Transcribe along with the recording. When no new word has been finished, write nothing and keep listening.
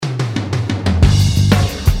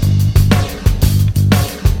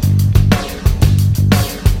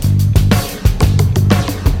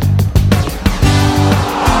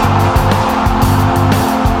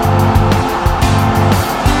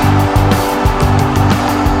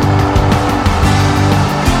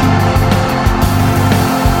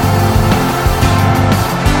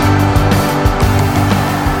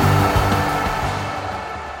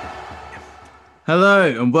Hello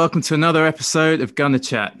and welcome to another episode of Gunner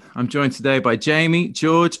Chat. I'm joined today by Jamie,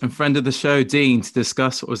 George and friend of the show, Dean, to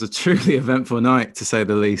discuss what was a truly eventful night, to say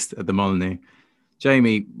the least, at the Molineux.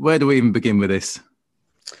 Jamie, where do we even begin with this?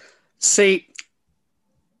 See,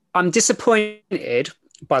 I'm disappointed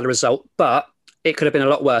by the result, but it could have been a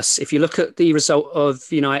lot worse. If you look at the result of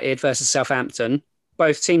United versus Southampton,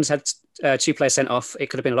 both teams had two players sent off. It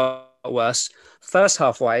could have been a lot worse. First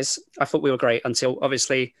half-wise, I thought we were great until,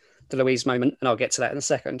 obviously, the Luiz moment, and I'll get to that in a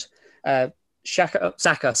second.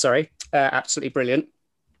 Xhaka, absolutely brilliant.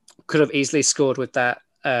 Could have easily scored with that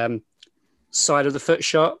side of the foot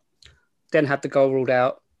shot, then had the goal ruled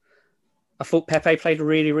out. I thought Pepe played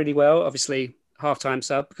really, really well. Obviously, half-time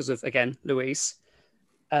sub because of, again, Luiz.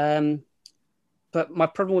 But my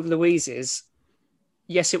problem with Luiz is,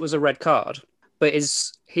 yes, it was a red card, but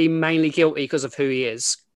is he mainly guilty because of who he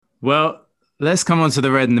is? Well, let's come on to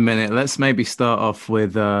the red in a minute. Let's maybe start off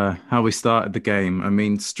with how we started the game. I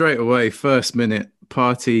mean, straight away, first minute,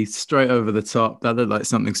 Partey straight over the top. That looked like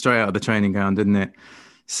something straight out of the training ground, didn't it?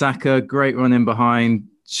 Saka, great run in behind.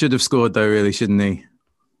 Should have scored though, really, shouldn't he?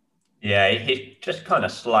 Yeah, he just kind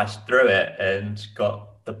of sliced through it and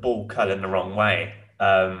got the ball curling the wrong way.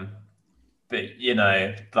 But, you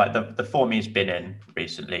know, like the form he's been in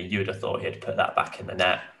recently, you would have thought he'd put that back in the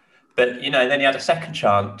net. But, you know, then he had a second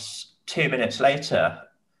chance 2 minutes later.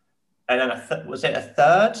 And then was it a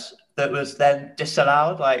third that was then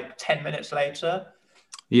disallowed like 10 minutes later?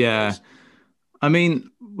 Yeah. I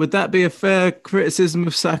mean, would that be a fair criticism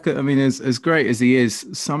of Saka? I mean, as great as he is,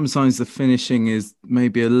 sometimes the finishing is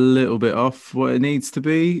maybe a little bit off what it needs to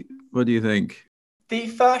be. What do you think? The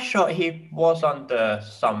first shot, he was under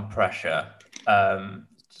some pressure.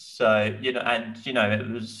 So, you know, it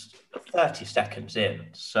was 30 seconds in.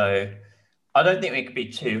 So I don't think we could be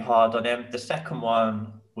too hard on him. The second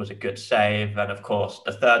one was a good save. And of course,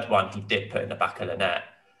 the third one, he did put in the back of the net.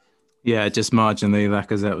 Yeah, just marginally.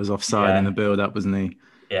 Lacazette was offside in the build-up, wasn't he?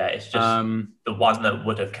 Yeah, it's just the one that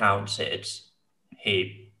would have counted,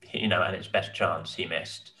 and his best chance, he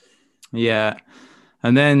missed. Yeah.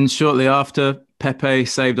 And then shortly after, Pepe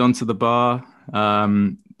saved onto the bar,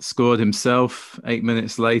 scored himself 8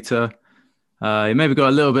 minutes later. He maybe got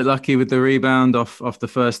a little bit lucky with the rebound off the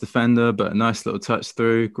first defender, but a nice little touch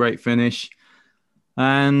through, great finish.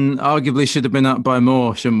 And arguably should have been up by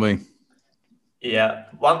more, shouldn't we? Yeah.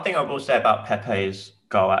 One thing I will say about Pepe's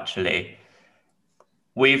goal, actually,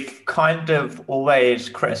 we've kind of always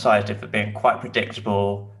criticised it for being quite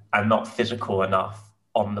predictable and not physical enough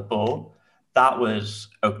on the ball. That was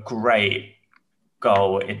a great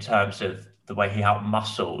goal in terms of the way he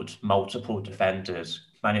out-muscled multiple defenders,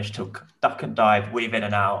 managed to duck and dive, weave in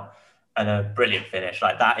and out, and a brilliant finish.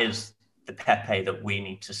 Like, that is the Pepe that we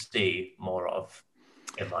need to see more of,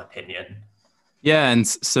 in my opinion. Yeah, and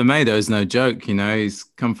Semedo is no joke. You know, he's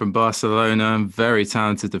come from Barcelona, very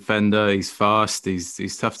talented defender. He's fast.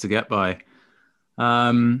 He's tough to get by.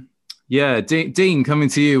 Dean, coming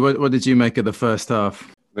to you. What did you make of the first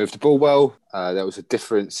half? Moved the ball well. There was a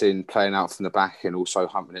difference in playing out from the back and also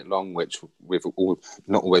humping it long, which we've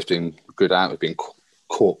not always been good at. We've been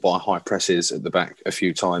caught by high presses at the back a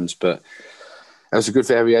few times, but there was a good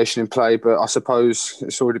variation in play. But I suppose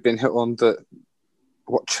it's already been hit on that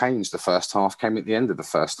what changed the first half came at the end of the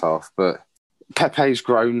first half. But Pepe's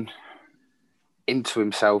grown into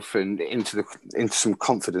himself and into some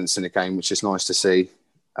confidence in the game, which is nice to see.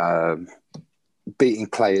 Beating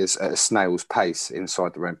players at a snail's pace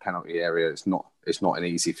inside their own penalty area, it's not an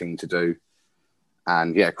easy thing to do.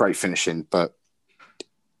 And yeah, great finishing, but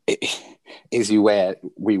is he where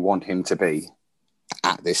we want him to be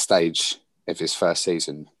at this stage of his first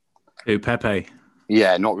season? Who, Pepe?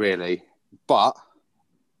 Yeah, not really. But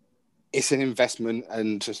it's an investment,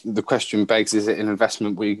 and the question begs, is it an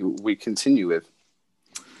investment we continue with?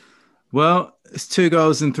 Well, it's 2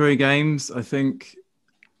 goals in 3 games. I think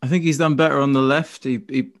he's done better on the left. I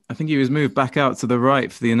think he was moved back out to the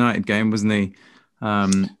right for the United game, wasn't he?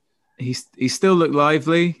 He still looked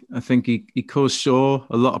lively. I think he caused Shaw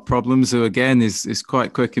a lot of problems, who again is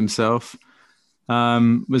quite quick himself.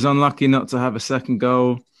 Was unlucky not to have a second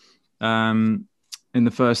goal in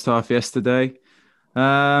the first half yesterday.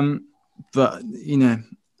 But, you know,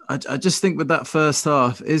 I just think with that first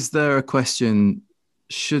half, is there a question,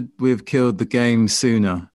 should we have killed the game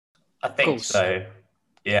sooner? I think so.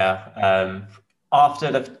 Yeah.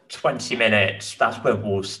 After the 20 minutes, that's where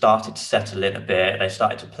Wolves started to settle in a bit. They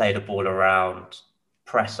started to play the ball around,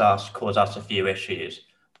 press us, cause us a few issues.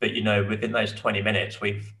 But, you know, within those 20 minutes,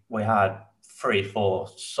 we had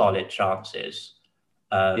 3-4 solid chances.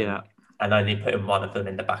 And only putting one of them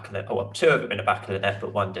in the back of the net, or 2 of them in the back of the net,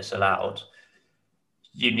 but 1 disallowed.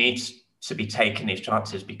 You need to be taking these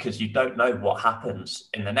chances because you don't know what happens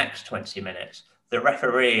in the next 20 minutes. The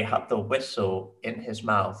referee had the whistle in his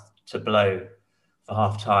mouth to blow for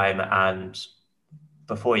half time, and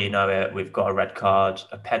before you know it, we've got a red card,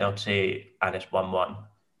 a penalty, and it's 1-1.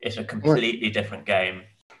 It's a completely different game.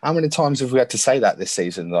 How many times have we had to say that this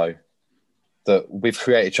season, though? That we've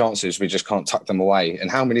created chances, we just can't tuck them away.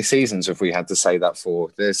 And how many seasons have we had to say that for?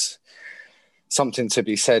 There's something to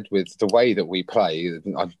be said with the way that we play.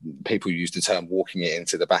 People use the term walking it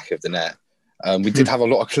into the back of the net. We did have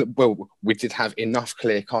we did have enough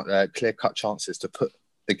clear-cut chances to put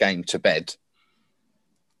the game to bed.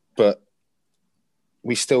 But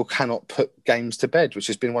we still cannot put games to bed, which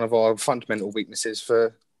has been one of our fundamental weaknesses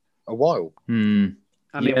for a while.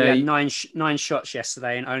 I mean, we had nine shots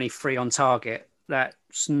yesterday and only 3 on target.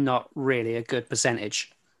 That's not really a good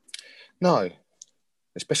percentage. No,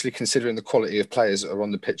 especially considering the quality of players that are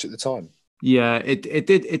on the pitch at the time. Yeah, it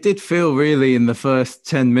did feel really in the first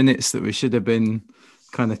 10 minutes that we should have been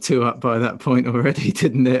kind of 2 up by that point already,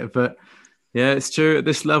 didn't it? But yeah, it's true. At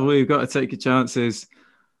this level, you've got to take your chances.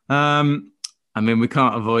 I mean, we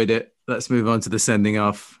can't avoid it. Let's move on to the sending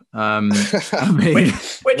off. I mean,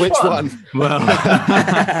 which one? Well,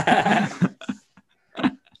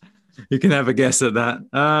 you can have a guess at that.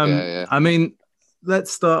 I mean,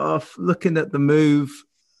 let's start off looking at the move.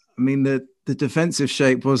 I mean, the defensive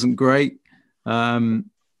shape wasn't great. How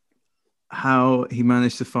he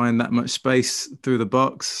managed to find that much space through the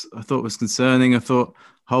box, I thought was concerning. I thought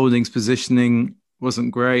Holding's positioning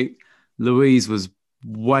wasn't great. Luiz was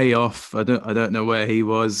way off. I don't know where he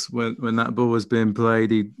was when that ball was being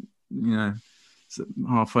played. He,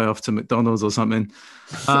 halfway off to McDonald's or something.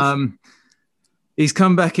 He's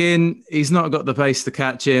come back in. He's not got the pace to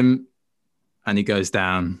catch him, and he goes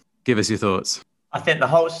down. Give us your thoughts. I think the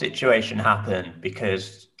whole situation happened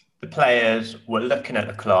because the players were looking at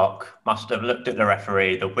the clock, must have looked at the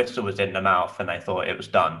referee, the whistle was in the mouth, and they thought it was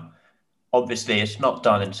done. Obviously, it's not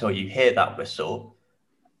done until you hear that whistle.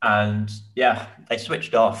 And yeah, they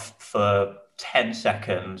switched off for 10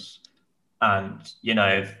 seconds and,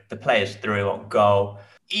 the players threw on goal.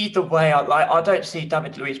 Either way, I don't see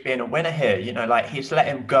David Luiz being a winner here. He's let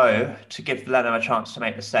him go to give Leno a chance to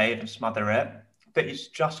make the save and smother it, but he's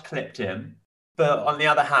just clipped him. But on the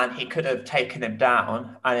other hand, he could have taken him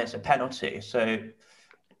down and it's a penalty. So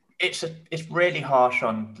it's really harsh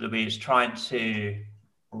on Luiz trying to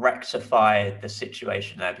rectify the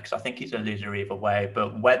situation there because I think he's a loser either way.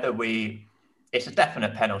 But it's a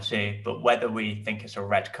definite penalty, but whether we think it's a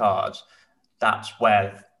red card, that's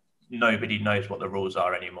where nobody knows what the rules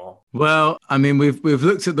are anymore. Well, I mean, we've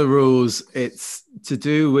looked at the rules. It's to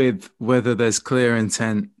do with whether there's clear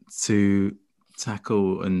intent to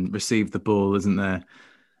tackle and receive the ball, isn't there?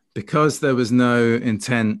 Because there was no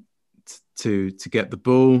intent to get the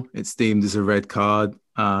ball, it's deemed as a red card.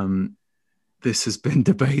 This has been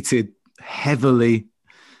debated heavily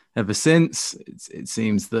ever since. It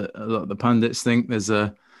seems that a lot of the pundits think there's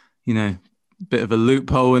a, bit of a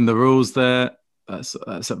loophole in the rules there. That's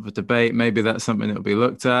up for debate. Maybe that's something that will be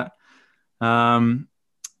looked at.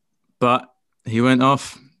 But he went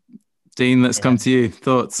off. Dean, let's come to you.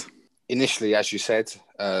 Thoughts? Initially, as you said,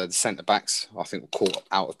 the centre-backs, I think, were caught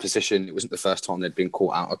out of position. It wasn't the first time they'd been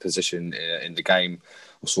caught out of position in the game.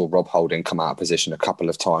 I saw Rob Holding come out of position a couple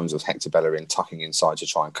of times with Hector Bellerin tucking inside to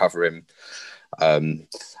try and cover him.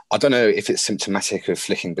 I don't know if it's symptomatic of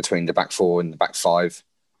flicking between the back 4 and the back 5,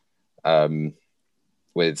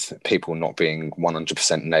 with people not being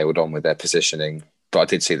 100% nailed on with their positioning. But I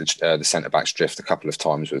did see the centre-backs drift a couple of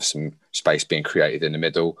times with some space being created in the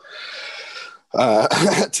middle.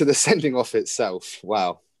 To the sending off itself,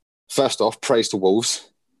 wow! First off, praise to Wolves.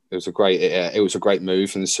 It was a great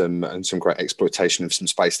move and some great exploitation of some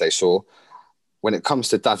space they saw. When it comes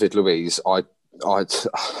to David Luiz, I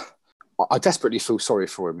desperately feel sorry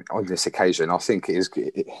for him on this occasion. I think he's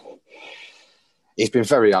been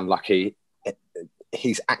very unlucky.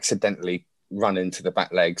 He's accidentally run into the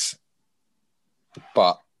back legs,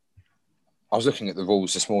 but I was looking at the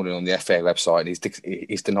rules this morning on the FA website, and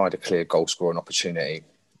he's denied a clear goal scoring opportunity,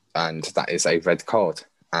 and that is a red card.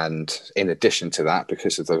 And in addition to that,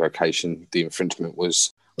 because of the location the infringement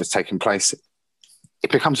was taking place,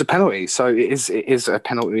 it becomes a penalty. So it is a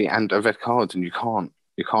penalty and a red card, and you can't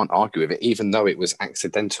argue with it, even though it was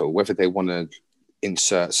accidental. Whether they want to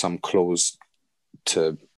insert some clause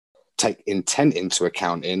to take intent into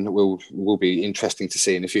account will be interesting to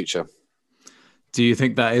see in the future. Do you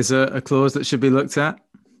think that is a clause that should be looked at?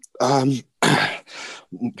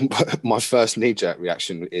 My first knee-jerk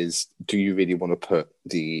reaction is, do you really want to put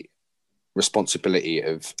the responsibility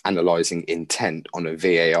of analysing intent on a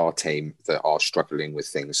VAR team that are struggling with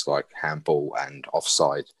things like handball and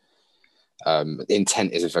offside.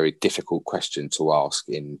 Intent is a very difficult question to ask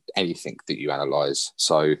in anything that you analyse.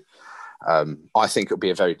 So I think it'll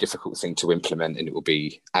be a very difficult thing to implement, and it will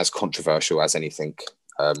be as controversial as anything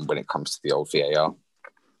when it comes to the old VAR.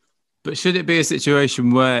 But should it be a situation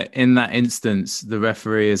where, in that instance, the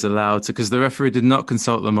referee is allowed to, because the referee did not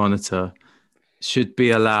consult the monitor, should be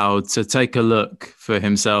allowed to take a look for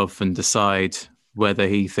himself and decide whether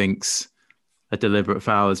he thinks a deliberate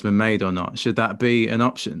foul has been made or not? Should that be an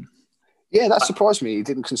option? Yeah, that surprised me. He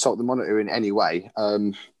didn't consult the monitor in any way.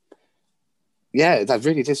 Yeah, that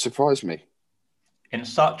really did surprise me. In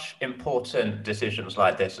such important decisions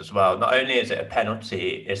like this as well, not only is it a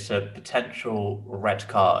penalty, it's a potential red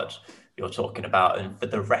card you're talking about. And for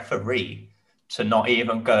the referee to not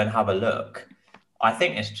even go and have a look, I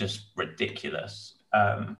think it's just ridiculous.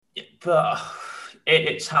 But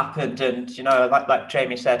it's happened. And, you know, like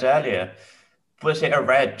Jamie said earlier, was it a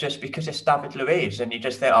red just because it's David Luiz? And you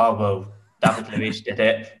just think, oh, well, David Luiz did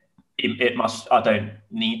it. It must, I don't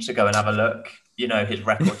need to go and have a look. You know, his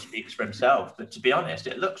record speaks for himself. But to be honest,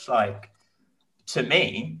 it looks like, to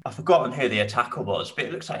me, I've forgotten who the attacker was, but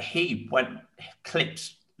it looks like he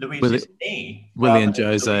clipped Luiz's knee. Willian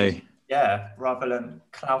Jose. Rather than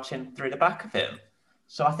clouting through the back of him.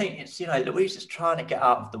 So I think it's, you know, Luiz is trying to get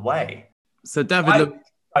out of the way. So David...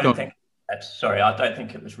 I don't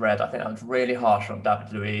think it was red. I think that was really harsh on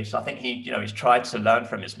David Luiz. I think he's tried to learn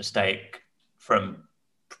from his mistake from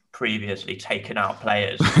previously taken out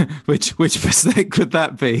players. which mistake would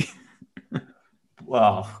that be?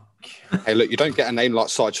 Well, hey, look, you don't get a name like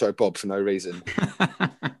Sideshow Bob for no reason.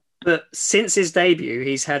 But since his debut,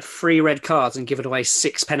 he's had 3 red cards and given away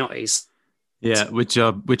 6 penalties. Yeah, which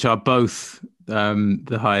are both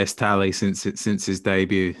the highest tally since his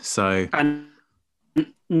debut. So, and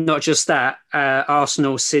not just that,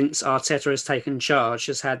 Arsenal, since Arteta has taken charge,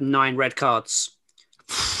 has had 9 red cards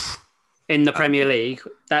in the Premier League.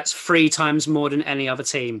 That's 3 times more than any other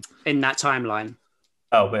team in that timeline.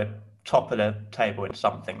 Oh, we're top of the table in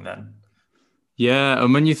something then. Yeah,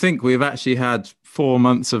 and when you think we've actually had 4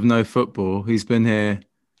 months of no football, he's been here,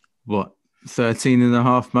 13 and a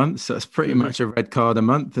half months? That's pretty much a red card a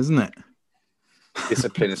month, isn't it?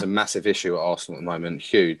 Discipline is a massive issue at Arsenal at the moment.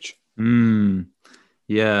 Huge.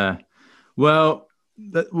 Yeah. Well,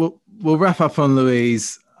 we'll wrap up on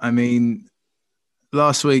Luiz. I mean,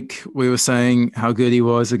 last week we were saying how good he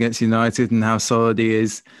was against United and how solid he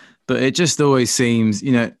is. But it just always seems,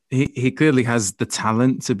 you know, he clearly has the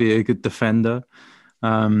talent to be a good defender.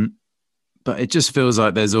 But it just feels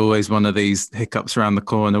like there's always one of these hiccups around the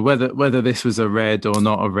corner. Whether this was a red or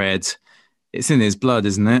not a red, it's in his blood,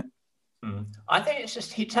 isn't it? I think it's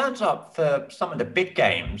just he turns up for some of the big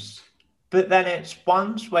games, but then it's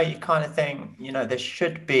ones where you kind of think, you know, this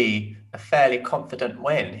should be a fairly confident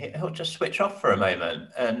win. He'll just switch off for a moment,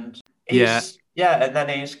 and and then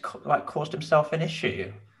he's like caused himself an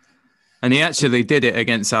issue. And he actually did it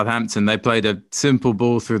against Southampton. They played a simple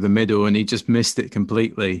ball through the middle and he just missed it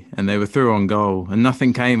completely. And they were through on goal and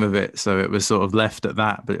nothing came of it. So it was sort of left at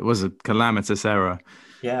that. But it was a calamitous error.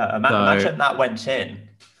 Yeah, imagine that went in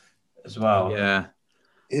as well. Yeah.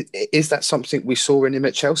 Is that something we saw in him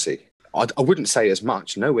at Chelsea? I wouldn't say as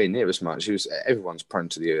much, nowhere near as much. Everyone's prone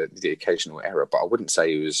to the occasional error, but I wouldn't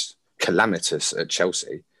say he was calamitous at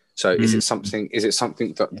Chelsea. So is it something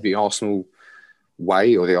that the Arsenal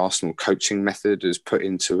way or the Arsenal coaching method has put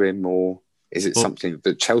into him, or is it something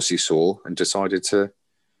that Chelsea saw and decided to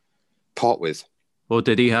part with? Or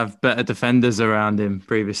did he have better defenders around him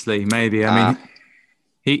previously? Maybe. I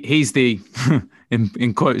mean, he's the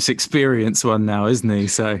in quotes experienced one now, isn't he?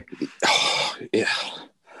 So yeah,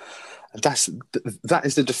 that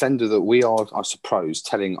is the defender that we are, I suppose,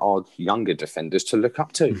 telling our younger defenders to look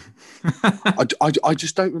up to. I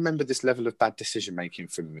just don't remember this level of bad decision making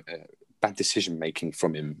from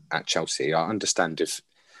him at Chelsea. I understand if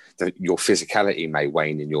your physicality may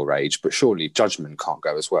wane in your age, but surely judgment can't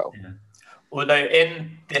go as well. Yeah. Although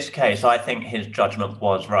in this case, I think his judgment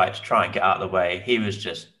was right to try and get out of the way. He was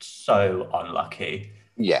just so unlucky.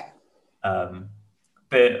 Yeah.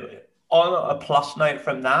 But on a plus note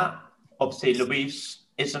from that, obviously Luiz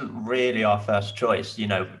isn't really our first choice. You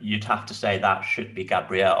know, you'd have to say that should be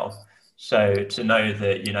Gabriel. So to know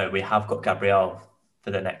that, you know, we have got Gabriel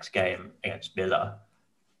for the next game against Villa.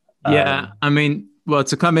 Yeah, I mean, well,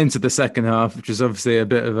 to come into the second half, which was obviously a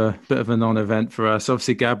bit of a non-event for us.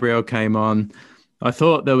 Obviously, Gabriel came on. I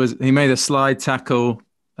thought he made a slide tackle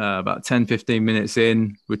about 10, 15 minutes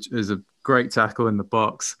in, which was a great tackle in the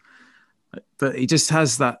box. but he just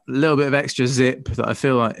has that little bit of extra zip that I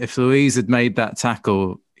feel like if Luiz had made that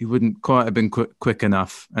tackle, he wouldn't quite have been quick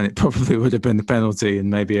enough, and it probably would have been a penalty and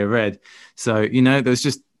maybe a red. So,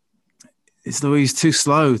 is Luiz too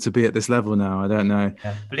slow to be at this level now? I don't know.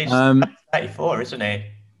 Yeah, but he's 34, isn't he?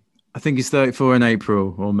 I think he's 34 in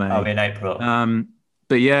April or May. Oh, in April.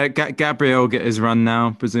 But yeah, Gabriel will get his run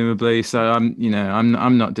now, presumably. So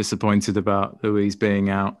I'm not disappointed about Luiz being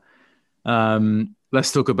out.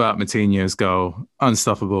 Let's talk about Moutinho's goal.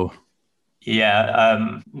 Unstoppable.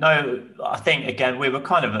 Yeah. No, I think again we were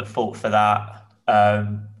kind of at fault for that.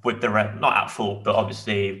 With the red, not at fault, but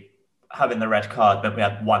obviously having the red card meant we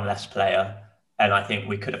had one less player, and I think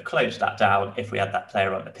we could have closed that down if we had that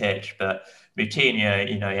player on the pitch. But Moutinho,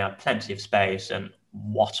 he had plenty of space, and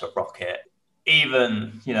what a rocket!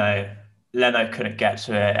 Even, Leno couldn't get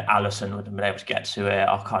to it. Alisson would have been able to get to it.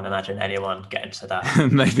 I can't imagine anyone getting to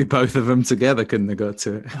that. Maybe both of them together couldn't have got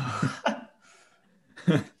to it.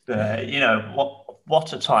 But,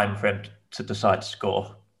 what a time for him to decide to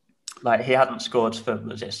score. Like, he hadn't scored for,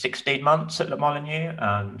 16 months at Le Molyneux?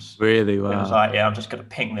 And really, wow. It was like, I'm just going to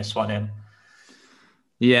ping this one in.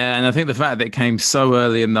 Yeah, and I think the fact that it came so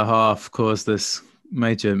early in the half caused this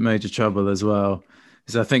major trouble as well.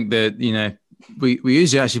 Because I think that, we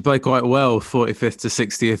usually actually play quite well 45th to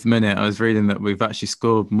 60th minute. I was reading that we've actually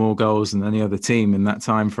scored more goals than any other team in that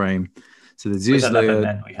time frame. So there's usually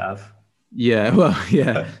men we have. Yeah, well,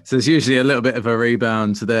 yeah. So there's usually a little bit of a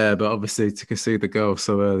rebound there, but obviously to concede the goal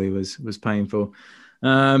so early was painful.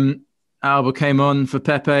 Alba came on for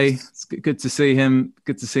Pepe. It's good to see him.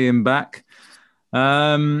 Good to see him back.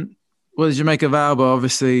 What did you make of Alba?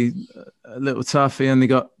 Obviously, a little tough. He only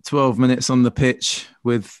got 12 minutes on the pitch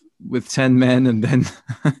with 10 men, and then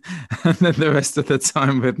the rest of the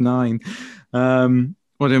time with 9.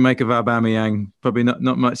 What do you make of Aubameyang? Probably not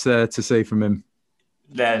much there to see from him.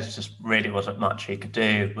 There's just really wasn't much he could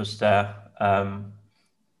do, was there? When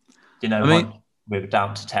we were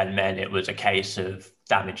down to 10 men, it was a case of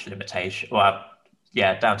damage limitation. Well,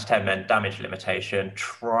 yeah, down to 10 men, damage limitation.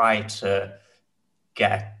 Try to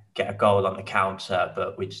get a goal on the counter,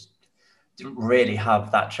 but we just didn't really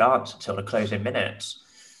have that chance until the closing minutes.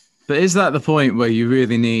 But is that the point where you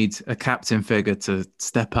really need a captain figure to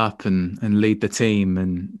step up and lead the team?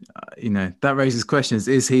 And, that raises questions.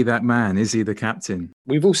 Is he that man? Is he the captain?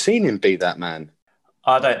 We've all seen him be that man.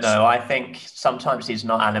 I don't know. I think sometimes he's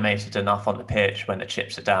not animated enough on the pitch when the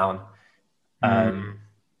chips are down.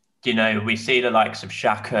 We see the likes of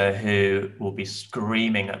Xhaka, who will be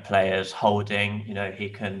screaming at players, holding. He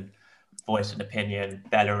can voice an opinion.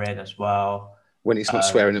 Bellerin as well. When he's not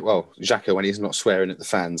swearing at, Xhaka, when he's not swearing at the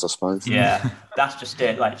fans, I suppose. Yeah, that's just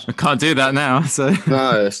it. Like, I can't do that now, so.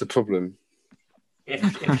 No, that's the problem. If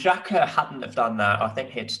Xhaka hadn't have done that, I think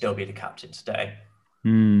he'd still be the captain today.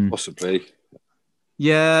 Possibly.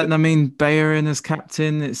 Yeah, and I mean, Bellerin as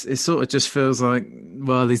captain, it sort of just feels like,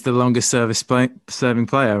 well, he's the longest serving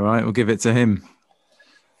player, right? We'll give it to him.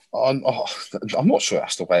 I'm not sure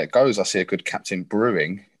that's the way it goes. I see a good captain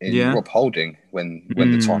brewing in Rob Holding when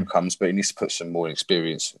the time comes, but he needs to put some more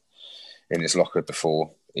experience in his locker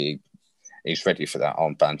before he's ready for that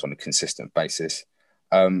armband on a consistent basis.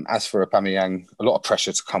 As for Aubameyang, a lot of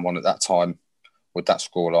pressure to come on at that time with that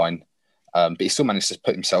scoreline, but he still managed to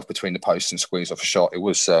put himself between the posts and squeeze off a shot. It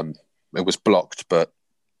was blocked, but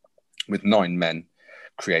with 9 men,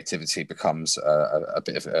 creativity becomes a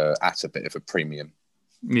bit of a premium.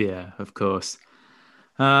 Yeah, of course.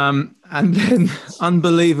 And then,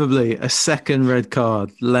 unbelievably, a second red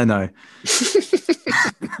card, Leno.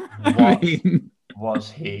 What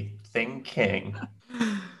was he thinking?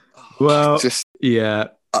 Well, yeah.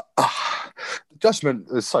 The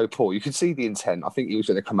judgment was so poor. You could see the intent. I think he was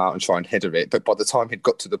going to come out and try and header it, but by the time he'd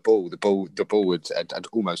got to the ball had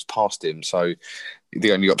almost passed him. So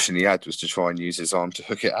the only option he had was to try and use his arm to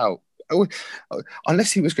hook it out.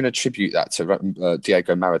 Unless he was going to attribute that to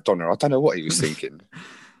Diego Maradona, I don't know what he was thinking.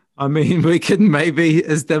 I mean, we could maybe,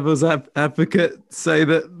 as devil's advocate, say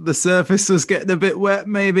that the surface was getting a bit wet.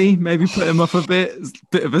 Maybe put him off a bit. It's a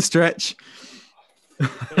bit of a stretch.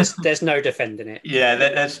 There's no defending it. Yeah,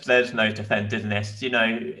 there's no defending this.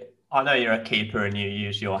 I know you're a keeper and you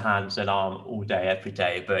use your hands and arm all day, every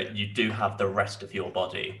day, but you do have the rest of your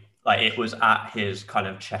body. Like, it was at his kind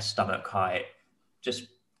of chest, stomach height. Just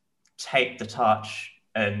take the touch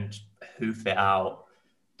and hoof it out.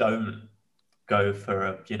 Don't go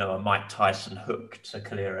for a Mike Tyson hook to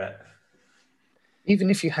clear it. Even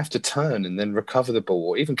if you have to turn and then recover the ball,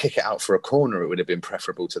 or even kick it out for a corner, it would have been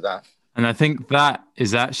preferable to that. And I think that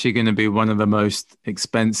is actually going to be one of the most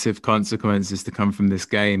expensive consequences to come from this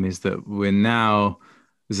game, is that we're now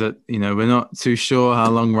is that, we're not too sure how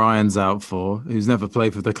long Ryan's out for, who's never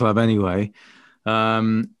played for the club anyway.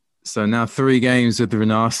 So now 3 games with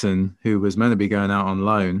Runarsson, who was meant to be going out on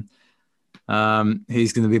loan.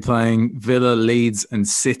 He's going to be playing Villa, Leeds, and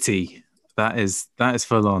City. That is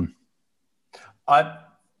full on. I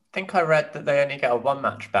think I read that they only get a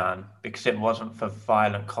 1-match ban because it wasn't for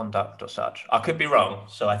violent conduct or such. I could be wrong.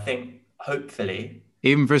 So I think hopefully,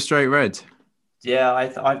 even for a straight red. Yeah,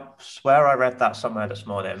 I swear I read that somewhere this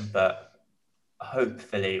morning, but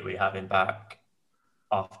hopefully we have him back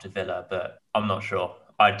after Villa, but I'm not sure.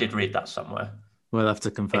 I did read that somewhere. We'll have to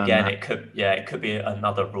confirm again that. It could be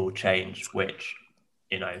another rule change, which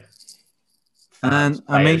and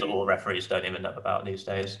players or referees don't even know about these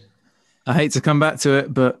days. I hate to come back to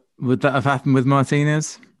it, but would that have happened with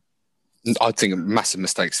Martinez? I think a massive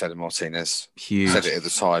mistake selling Martinez. Huge. Said it at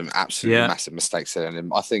the time. Absolutely massive mistake selling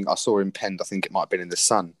him. I think I saw him penned. I think it might have been in the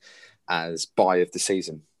Sun as buy of the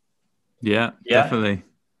season. Yeah, definitely.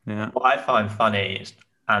 Yeah. What I find funny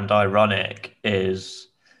and ironic is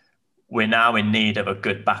we're now in need of a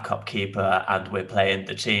good backup keeper, and we're playing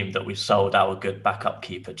the team that we sold our good backup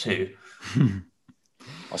keeper to.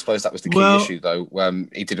 I suppose that was the key issue, though.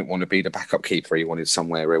 He didn't want to be the backup keeper. He wanted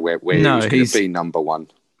somewhere where he was going to be number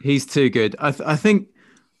one. He's too good. I think,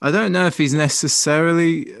 I don't know if he's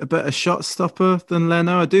necessarily a better shot stopper than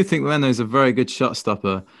Leno. I do think Leno's a very good shot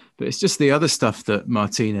stopper, but it's just the other stuff that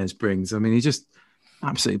Martinez brings. I mean, he just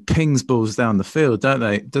absolutely pings balls down the field,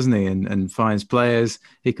 doesn't he? And finds players.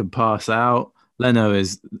 He can pass out. Leno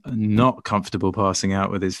is not comfortable passing out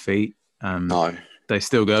with his feet. No. They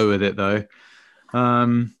still go with it, though.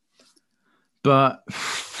 But,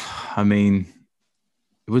 I mean,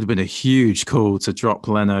 it would have been a huge call to drop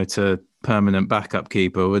Leno to permanent backup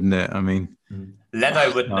keeper, wouldn't it? I mean,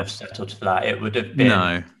 Leno wouldn't have settled for that. It would have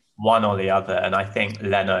been one or the other. And I think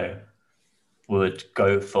Leno would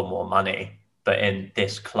go for more money. But in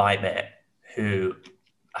this climate, who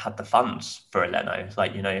had the funds for a Leno? It's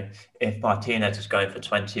like, if Martinez is going for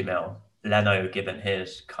 20 mil, Leno, given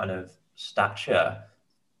his kind of stature,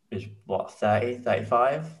 is what, 30,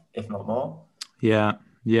 35, if not more? Yeah.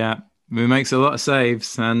 He makes a lot of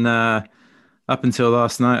saves, and up until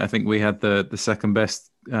last night, I think we had the second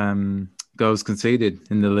best goals conceded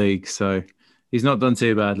in the league. So he's not done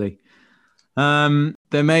too badly.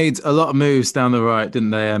 They made a lot of moves down the right, didn't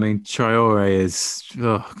they? I mean, Traore is,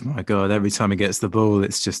 oh my God, every time he gets the ball,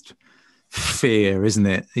 it's just fear, isn't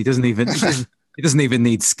it? He doesn't even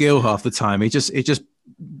need skill half the time. He just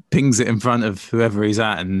pings it in front of whoever he's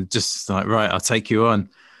at and just like, right, I'll take you on.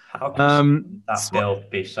 How can that build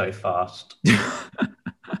be so fast?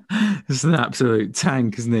 It's an absolute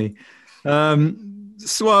tank, isn't he?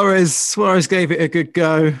 Suarez gave it a good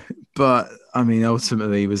go, but I mean,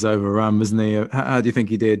 ultimately he was overrun, wasn't he? How do you think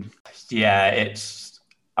he did? Yeah,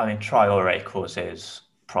 Traore causes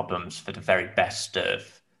problems for the very best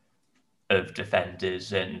of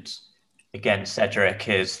defenders, and again, Cedric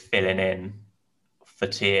is filling in for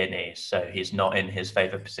Tierney, so he's not in his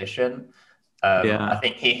favourite position. I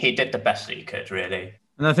think he did the best that he could, really.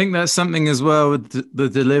 And I think that's something as well with the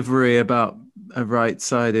delivery about a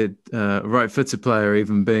right-sided, right-footed player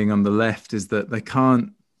even being on the left, is that they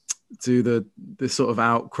can't do the sort of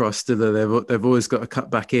out-cross, do they? They've always got to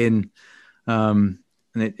cut back in, and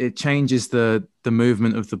it changes the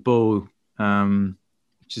movement of the ball,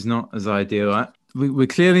 which is not as ideal. We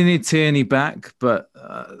clearly need Tierney back, but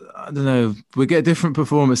I don't know. We get different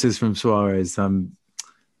performances from Suarez.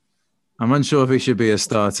 I'm unsure if he should be a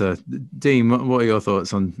starter. Dean, what are your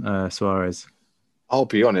thoughts on Suarez? I'll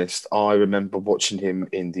be honest. I remember watching him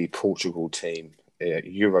in the Portugal team,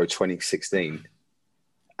 Euro 2016,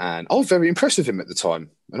 and I was very impressed with him at the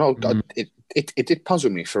time. And it did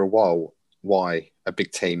puzzle me for a while why a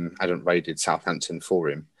big team hadn't raided Southampton for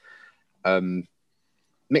him.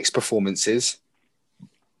 Mixed performances,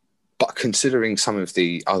 but considering some of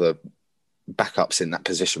the other backups in that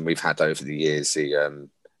position we've had over the years,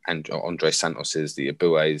 and Andre Santos's, the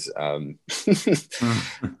Abue's, I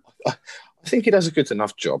think he does a good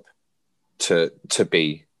enough job to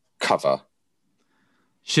be cover.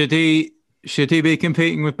 Should he be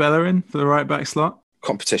competing with Bellerin for the right back slot?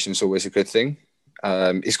 Competition is always a good thing.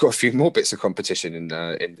 He's got a few more bits of competition in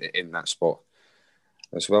that spot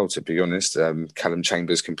as well. To be honest, Callum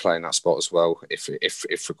Chambers can play in that spot as well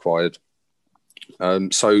if required.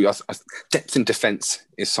 So depth in defence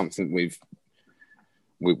is something we've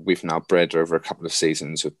now bred over a couple of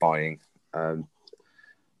seasons of buying.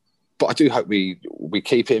 But I do hope we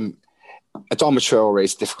keep him. Adama Traore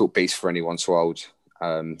is a difficult beast for anyone to hold.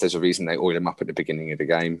 There's a reason they oil him up at the beginning of the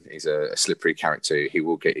game. He's a slippery character. He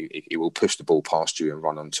will push the ball past you and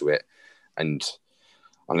run onto it. And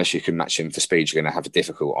unless you can match him for speed, you're going to have a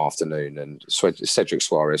difficult afternoon. And Cedric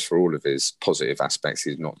Suarez, for all of his positive aspects,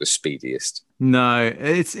 is not the speediest. No,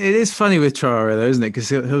 it is funny with Traore though, isn't it? Because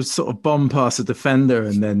he'll sort of bomb past a defender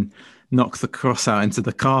and then knock the cross out into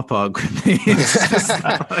the car park. You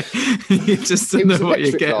just don't know what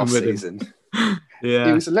you're getting with him. Yeah,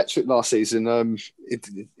 he was electric last season.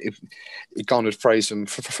 It garnered praise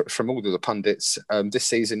from all of the pundits. This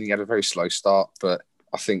season, he had a very slow start, but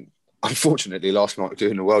I think, unfortunately, last night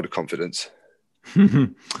doing a world of confidence.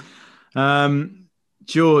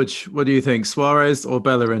 George, what do you think? Suarez or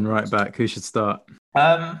Bellerin right back? Who should start?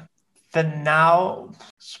 For now,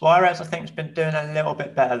 Suarez, I think, has been doing a little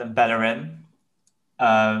bit better than Bellerin.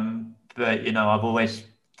 But, I've always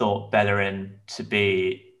thought Bellerin to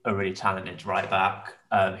be a really talented right back.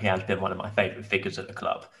 He has been one of my favourite figures at the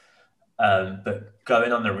club. But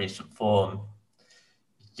going on the recent form,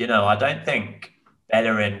 I don't think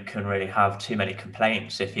Bellerin can really have too many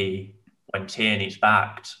complaints when Tierney's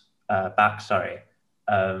Arteta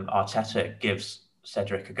gives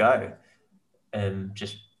Cedric a go.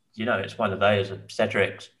 It's one of those.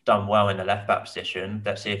 Cedric's done well in the left back position.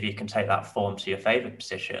 Let's see if you can take that form to your favoured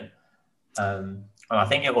position. And I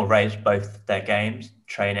think it will raise both their games,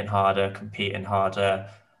 training harder, competing harder,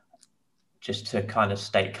 just to kind of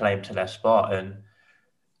stake claim to their spot. And,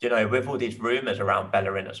 with all these rumours around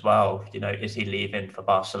Bellerin as well, is he leaving for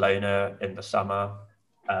Barcelona in the summer?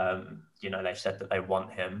 They've said that they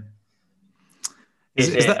want him.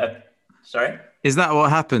 Sorry? Is that what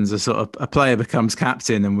happens? A player becomes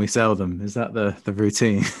captain and we sell them? Is that the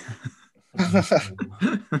routine? I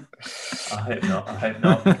hope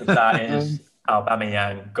not, because that is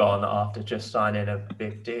Aubameyang gone after just signing a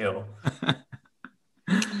big deal.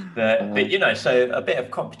 But so a bit of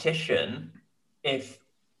competition. If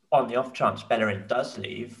on the off chance Bellerin does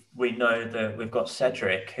leave, we know that we've got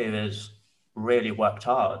Cedric, who has really worked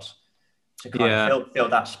hard to kind of fill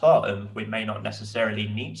that spot, and we may not necessarily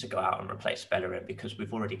need to go out and replace Bellerin because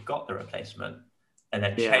we've already got the replacement. And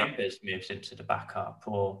then Chambers moves into the backup,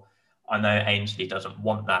 or I know Ainsley doesn't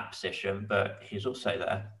want that position, but he's also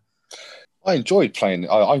there. I enjoyed playing.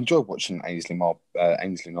 I enjoyed watching Ainsley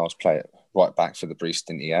Niles play it right back for the brief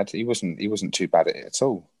stint he had. He wasn't too bad at it at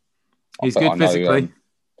all. He's good physically.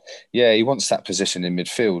 He wants that position in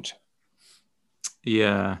midfield.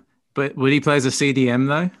 Yeah, but would he play as a CDM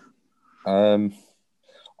though? I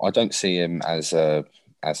don't see him as a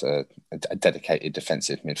dedicated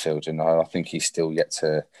defensive midfielder. No, I think he's still yet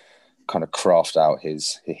to kind of craft out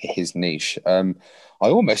his niche. I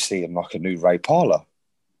almost see him like a new Ray Parlour,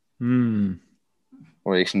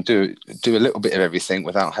 where he can do a little bit of everything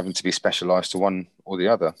without having to be specialised to one or the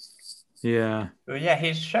other. Yeah. Well, yeah,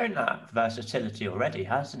 he's shown that versatility already,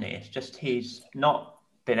 hasn't he? It's just he's not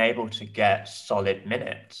been able to get solid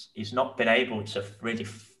minutes. He's not been able to really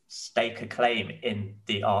stake a claim in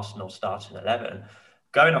the Arsenal starting 11.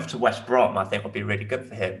 Going off to West Brom, I think, will be really good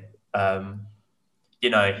for him.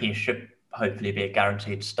 He should hopefully be a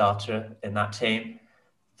guaranteed starter in that team.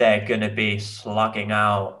 They're going to be slugging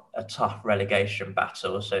out a tough relegation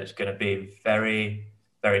battle, so it's going to be very,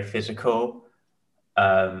 very physical.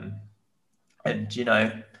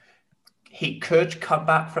 He could come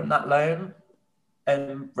back from that loan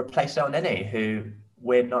and replace El Neni, who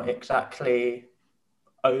we're not exactly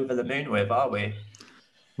over the moon with, are we?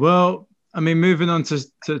 Well, I mean, moving on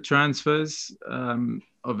to transfers,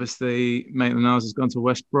 obviously Maitland-Niles has gone to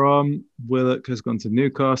West Brom, Willock has gone to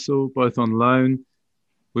Newcastle, both on loan.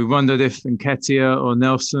 We wondered if Nketiah or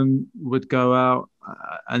Nelson would go out.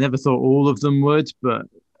 I never thought all of them would, but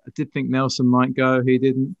I did think Nelson might go. He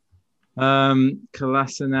didn't.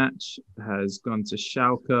 Kolasinac has gone to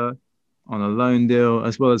Schalke on a loan deal,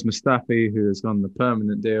 as well as Mustafi, who has gone the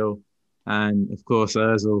permanent deal. And of course,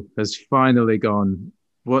 Ozil has finally gone.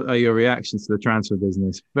 What are your reactions to the transfer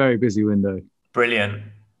business? Very busy window. Brilliant,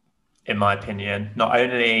 in my opinion. Not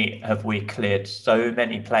only have we cleared so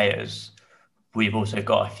many players, we've also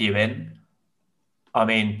got a few in. I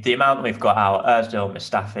mean, the amount we've got out, Ozil,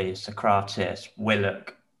 Mustafi, Socrates,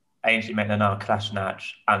 Willock, Ainsley Maitland-Niles, Kolasinac,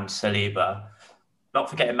 and Saliba. Not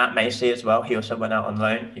forgetting Matt Macy as well. He also went out on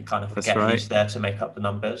loan. You kind of forget he's there to make up the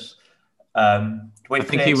numbers. I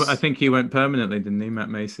think he went permanently, didn't he, Matt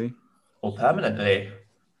Macy? Or permanently.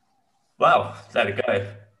 Well, there we go.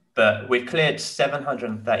 But we've cleared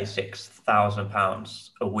 £736,000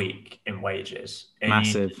 a week in wages.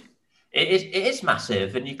 Massive. It is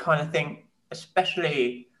massive. And you kind of think,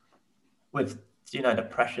 especially with, the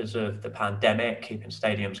pressures of the pandemic, keeping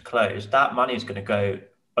stadiums closed, that money is going to go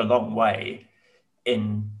a long way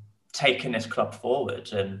in taking this club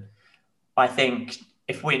forward. And I think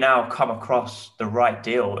if we now come across the right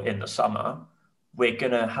deal in the summer, we're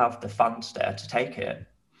going to have the funds there to take it.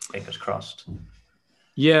 Fingers crossed.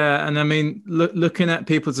 Yeah, and I mean, looking at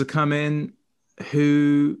people to come in,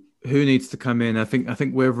 who needs to come in? I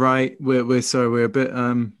think we're right. We're a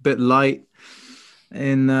bit light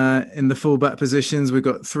in the fullback positions. We've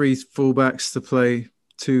got 3 fullbacks to play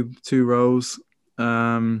two roles.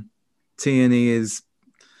 Tierney is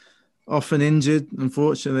often injured,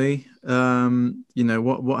 unfortunately.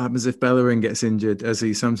 What happens if Bellerin gets injured, as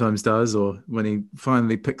he sometimes does, or when he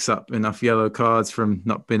finally picks up enough yellow cards from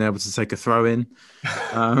not being able to take a throw in,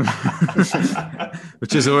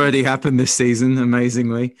 which has already happened this season,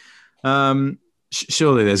 amazingly.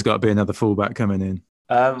 Surely there's got to be another fullback coming in.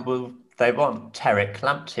 Well, they want Tariq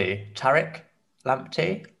Lamptey.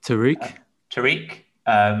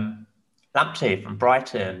 Lamptey from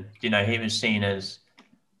Brighton. He was seen as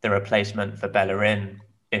the replacement for Bellerin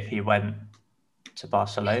if he went to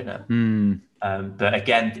Barcelona. But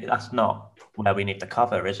again, that's not where we need the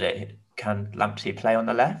cover, is it? Can Lamptey play on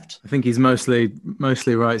the left? I think he's mostly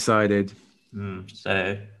right-sided.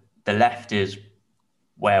 So the left is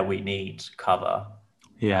where we need cover.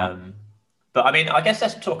 Yeah. But I mean, I guess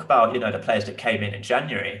let's talk about, the players that came in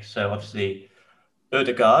January. So obviously,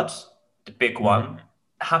 Ødegaard, the big one.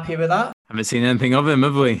 Happy with that? Haven't seen anything of him,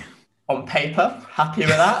 have we? On paper, happy with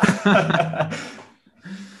that?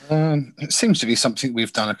 It seems to be something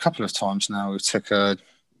we've done a couple of times now. We took a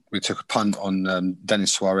punt on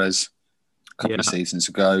Denis Suarez a couple of seasons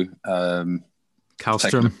ago.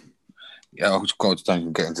 Kallstrom. Oh God! Don't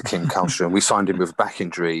even get into Kim Kallstrom. We signed him with a back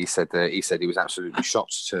injury. He said he was absolutely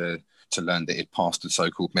shocked to learn that he'd passed the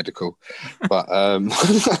so-called medical. But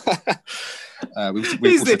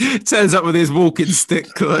turns up with his walking stick.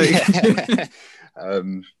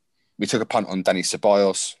 We took a punt on Dani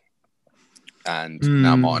Ceballos and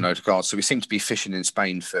now Martin Ødegaard. So we seem to be fishing in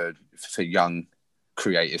Spain for young,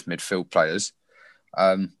 creative midfield players.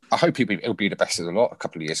 I hope he'll be the best of the lot. A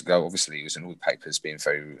couple of years ago, obviously, he was in all the papers being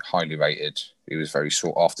very highly rated. He was very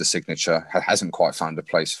sought after signature. Hasn't quite found a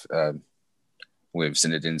place with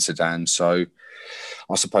Zinedine Zidane. So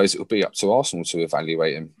I suppose it will be up to Arsenal to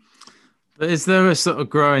evaluate him. But is there a sort of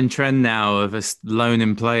growing trend now of us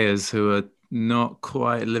loaning players who are not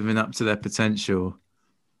quite living up to their potential?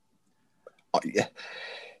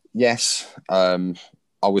 Yes. I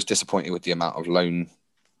was disappointed with the amount of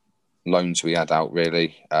loans we had out,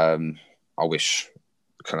 really. I wish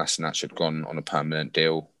Kolasinac had gone on a permanent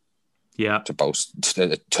deal to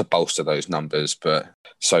bolster those numbers, but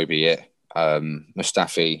so be it.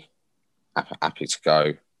 Mustafi, happy to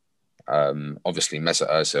go. Obviously, Mesut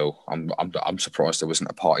Ozil. I'm surprised there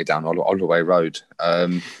wasn't a party down Holloway Road.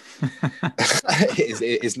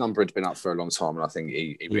 His number had been up for a long time, and I think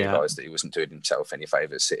he realised that he wasn't doing himself any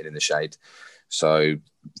favours sitting in the shade. So,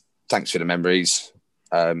 thanks for the memories.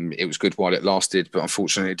 It was good while it lasted, but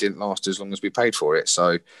unfortunately, it didn't last as long as we paid for it.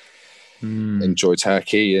 So, enjoy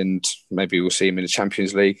Turkey, and maybe we'll see him in the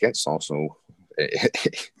Champions League against Arsenal.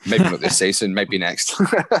 Maybe not this season, maybe next.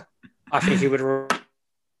 I think he would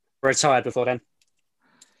retire before then.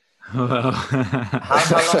 Well,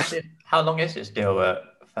 how long is this deal at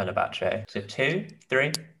Fenerbahce? Is it 2,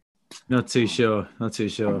 3? Not too sure.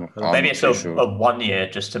 Maybe it's a 1 year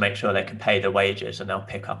just to make sure they can pay the wages and they'll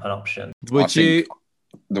pick up an option.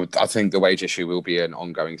 I think the wage issue will be an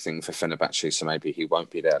ongoing thing for Fenerbahce, so maybe he won't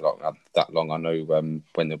be there that long. I know when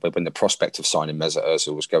the prospect of signing Mesut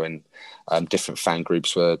Ozil was going, different fan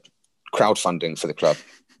groups were crowdfunding for the club.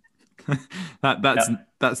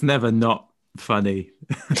 That's never not funny.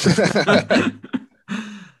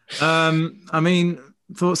 I mean,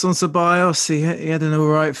 thoughts on Ceballos? He had an all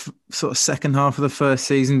right sort of second half of the first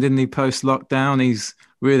season, didn't he? Post lockdown, he's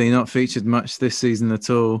really not featured much this season at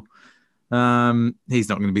all. He's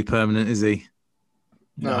not going to be permanent, is he?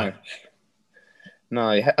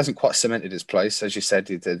 No, he hasn't quite cemented his place. As you said,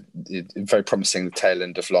 he did very promising the tail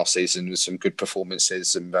end of last season with some good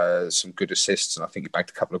performances and some good assists, and I think he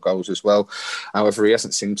bagged a couple of goals as well. However, he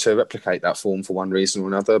hasn't seemed to replicate that form for one reason or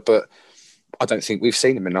another, but I don't think we've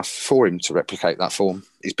seen him enough for him to replicate that form.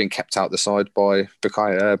 He's been kept out the side by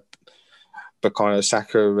Bukayo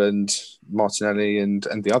Saka and Martinelli and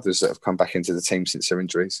the others that have come back into the team since their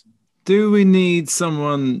injuries. Do we need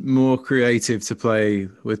someone more creative to play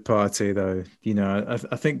with Partey, though?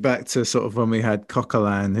 I think back to sort of when we had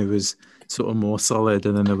Coquelin, who was sort of more solid,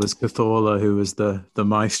 and then there was Cazorla, who was the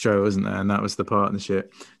maestro, wasn't there? And that was the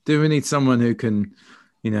partnership. Do we need someone who can,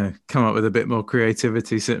 come up with a bit more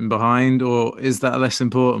creativity sitting behind, or is that less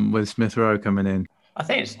important with Smith Rowe coming in? I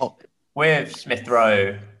think it's with Smith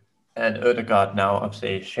Rowe and Ødegaard now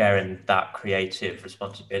obviously sharing that creative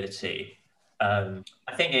responsibility. I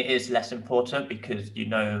think it is less important because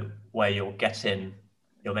where you're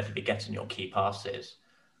meant to be getting your key passes.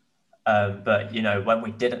 But, when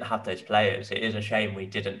we didn't have those players, it is a shame we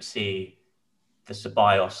didn't see the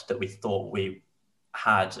Ceballos that we thought we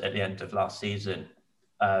had at the end of last season,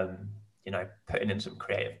 putting in some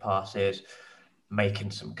creative passes,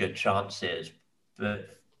 making some good chances.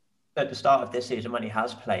 But at the start of this season, when he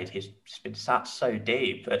has played, he's been sat so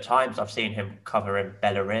deep. At times, I've seen him covering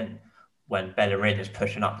Bellerin when Bellerin is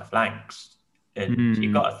pushing up the flanks. And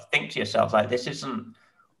you've got to think to yourself, like, this isn't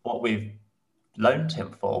what we've loaned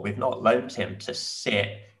him for. We've not loaned him to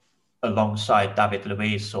sit alongside David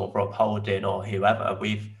Luiz or Rob Holding or whoever.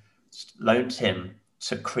 We've loaned him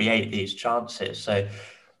to create these chances. So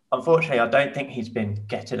unfortunately, I don't think he's been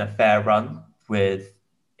getting a fair run with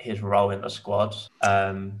his role in the squad.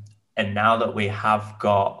 And now that we have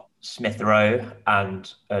got Smith Rowe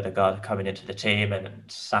and Odegaard coming into the team, and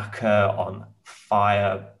Saka on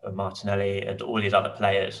fire, and Martinelli, and all these other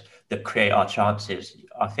players that create our chances,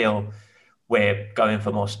 I feel we're going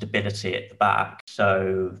for more stability at the back.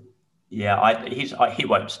 So yeah, he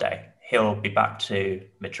won't stay. He'll be back to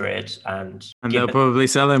Madrid, and they'll probably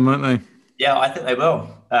sell him, won't they? Yeah, I think they will.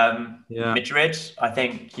 Madrid, I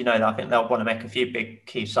think they'll want to make a few big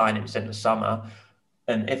key signings in the summer.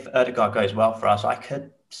 And if Odegaard goes well for us, I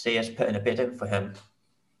could see us putting a bid in for him.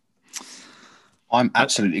 I'm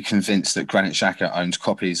absolutely convinced that Granit Xhaka owns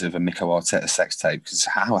copies of a Mikel Arteta sex tape, because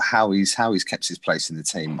how he's kept his place in the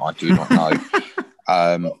team, I do not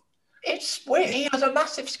know. It's weird. He has a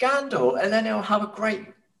massive scandal, and then he'll have a great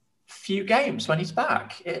few games when he's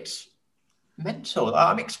back. It's mental.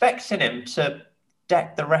 I'm expecting him to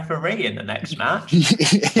deck the referee in the next match.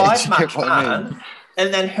 5-match man,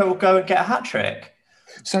 and then he'll go and get a hat-trick.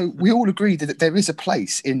 So we all agree that there is a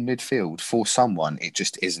place in midfield for someone. It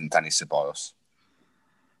just isn't Dani Ceballos.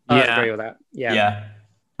 I agree with that. Yeah.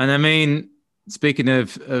 And I mean, speaking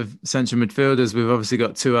of central midfielders, we've obviously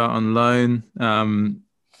got 2 out on loan.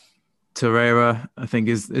 Torreira, I think,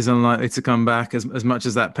 is unlikely to come back. As much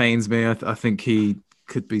as that pains me, I think he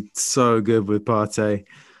could be so good with Partey.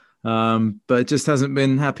 But just hasn't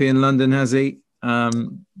been happy in London, has he?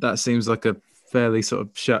 That seems like a fairly sort of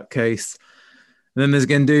shut case. And then there's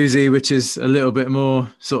Guendouzi, which is a little bit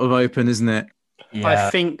more sort of open, isn't it? Yeah. I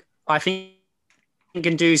think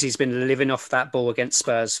Guendouzi's been living off that ball against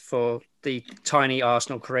Spurs for the tiny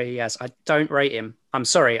Arsenal career he has. I don't rate him. I'm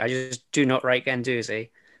sorry, I just do not rate Guendouzi.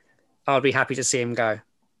 I'll be happy to see him go.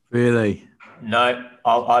 Really? No,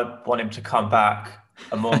 I want him to come back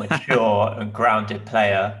a more mature and grounded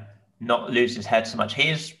player, not lose his head so much.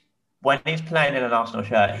 When he's playing in an Arsenal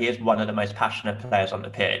shirt, he is one of the most passionate players on the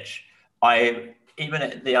pitch. Even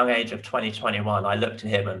at the young age of 2021, I looked at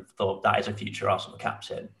him and thought that is a future Arsenal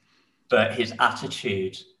captain. But his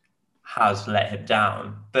attitude has let him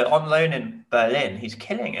down. But on loan in Berlin, he's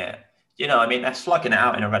killing it. They're slugging it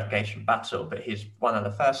out in a relegation battle, but he's one of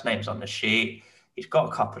the first names on the sheet. He's got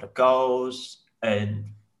a couple of goals, and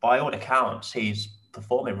by all accounts, he's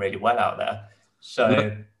performing really well out there.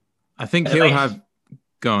 So I think he'll have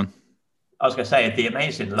gone. I was going to say, the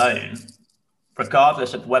amazing loan,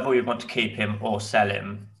 regardless of whether we want to keep him or sell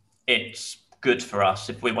him, it's good for us.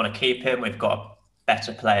 If we want to keep him, we've got a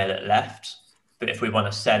better player that left. But if we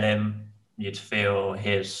want to sell him, you'd feel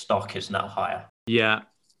his stock is now higher. Yeah.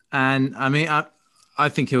 And I mean, I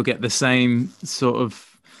think he'll get the same sort of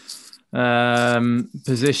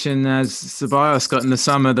position as Ceballos got in the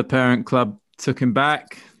summer. The parent club took him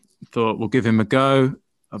back, thought we'll give him a go.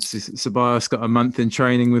 Obviously, Ceballos got a month in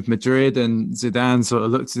training with Madrid, and Zidane sort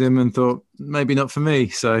of looked at him and thought, maybe not for me.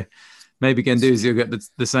 So maybe Guendouzi will get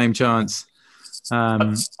the same chance.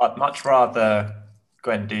 I'd much rather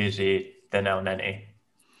Guendouzi than Elneny.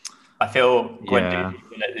 I feel Guendouzi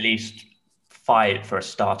will at least fight for a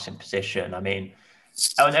starting position. I mean,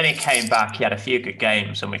 Elneny came back, he had a few good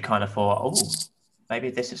games, and we kind of thought, maybe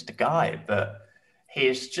this is the guy. But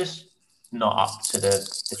he's just not up to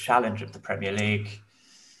the challenge of the Premier League.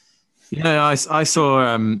 I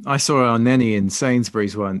saw Elneny in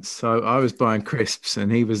Sainsbury's once. So I was buying crisps,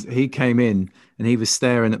 and he came in and he was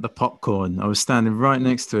staring at the popcorn. I was standing right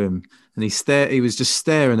next to him, and he was just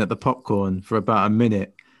staring at the popcorn for about a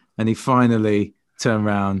minute, and he finally turned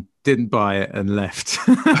around, didn't buy it, and left.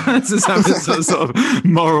 Just having some sort of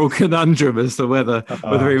moral conundrum as to whether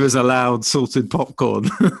he was allowed salted popcorn.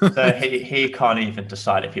 So he can't even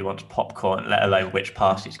decide if he wants popcorn, let alone which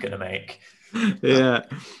pass he's going to make. Yeah.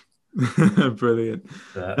 Brilliant.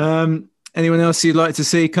 Anyone else you'd like to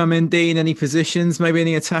see come in, Dean? Any positions, maybe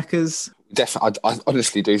any attackers? Definitely. I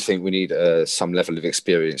honestly do think we need some level of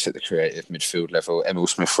experience at the creative midfield level. Emil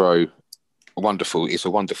Smith-Rowe, he's a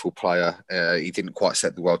wonderful player. He didn't quite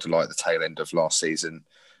set the world alight at the tail end of last season.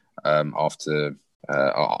 after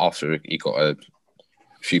he got a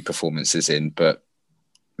few performances in. But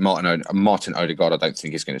Martin Odegaard, I don't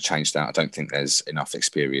think is going to change that. I don't think there's enough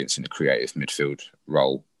experience in the creative midfield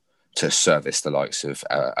role to service the likes of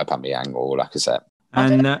Aubameyang or Lacazette.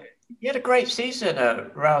 And he had a great season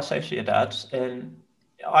at Real Sociedad, and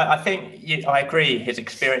I think I agree. His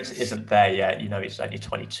experience isn't there yet. He's only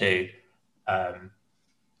 22, and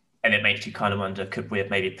it makes you kind of wonder: could we have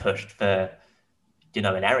maybe pushed for,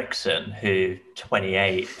 an Eriksen who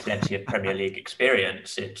 28, plenty of Premier League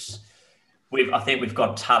experience? I think we've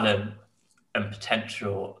got talent and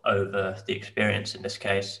potential over the experience in this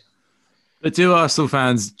case. But do Arsenal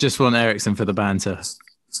fans just want Eriksen for the banter?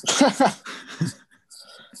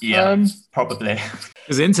 Yeah, probably.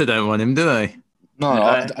 Because Inter don't want him, do they?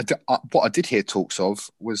 No, what I did hear talks of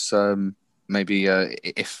was maybe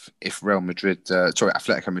if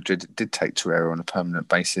Atletico Madrid did take Torreira on a permanent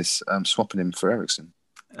basis, swapping him for Eriksen.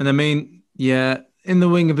 And I mean, yeah, in the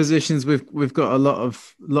winger positions, we've got a lot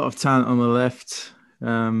of talent on the left.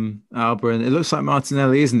 Alba, and it looks like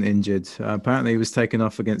Martinelli isn't injured. Apparently, he was taken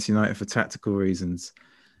off against United for tactical reasons.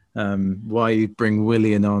 Why you bring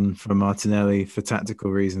Willian on for Martinelli for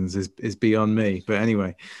tactical reasons is beyond me. But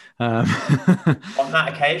anyway, on that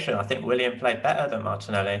occasion, I think Willian played better than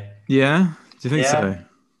Martinelli. Yeah, do you think so?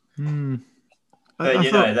 But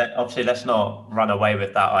that obviously, let's not run away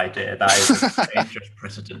with that idea. That is a dangerous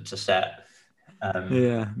precedent to set.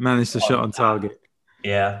 Managed to shot on target.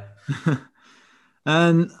 Yeah.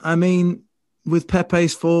 And I mean, with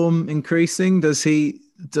Pepe's form increasing, does he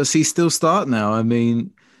still start now? I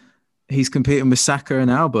mean, he's competing with Saka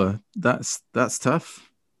and Alba. That's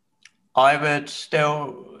tough. I would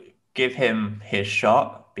still give him his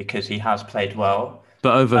shot because he has played well.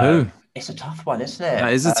 But over who? It's a tough one, isn't it?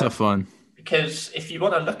 That is a tough one. Because if you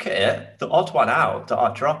want to look at it, the odd one out that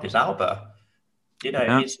I'd drop is Alba.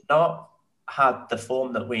 He's not had the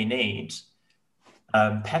form that we need.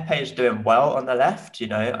 Pepe is doing well on the left.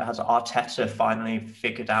 Has Arteta finally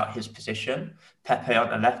figured out his position? Pepe on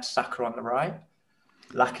the left, Saka on the right.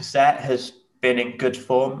 Lacazette has been in good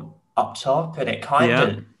form up top, and it kind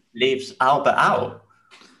of leaves Alba out.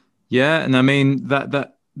 Yeah, and I mean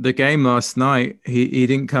that the game last night, he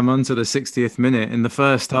didn't come on to the 60th minute in the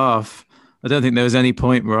first half. I don't think there was any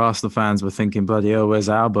point where Arsenal fans were thinking, bloody hell, where's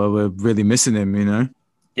Alba? We're really missing him,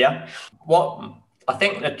 Yeah. What I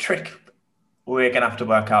think the trick we're going to have to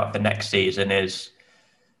work out for next season is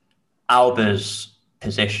Alba's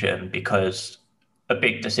position, because a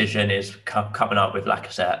big decision is coming up with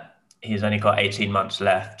Lacazette. He's only got 18 months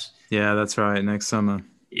left. Yeah, that's right. Next summer.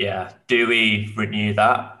 Yeah. Do we renew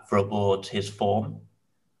that for reward his form,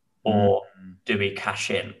 or do we cash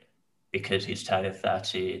in because he's turning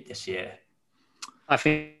 30 this year? I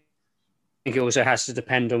think it also has to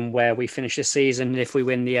depend on where we finish this season. If we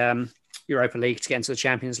win the Europa League to get into the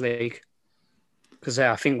Champions League, because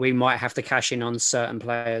I think we might have to cash in on certain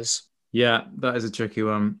players. Yeah, that is a tricky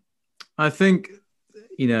one. I think,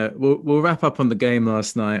 we'll wrap up on the game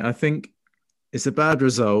last night. I think it's a bad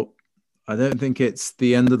result. I don't think it's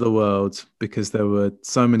the end of the world because there were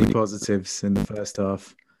so many positives in the first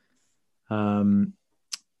half.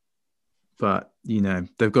 But,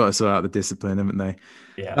 they've got to sort out the discipline, haven't they?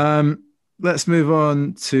 Yeah. Let's move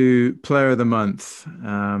on to Player of the Month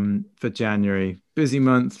for January. Busy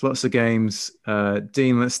month, lots of games.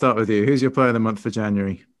 Dean, let's start with you. Who's your Player of the Month for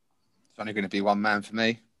January? It's only going to be one man for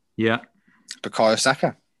me. Yeah. Bukayo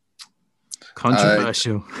Saka.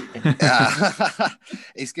 Controversial.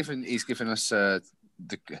 He's given us the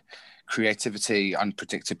creativity,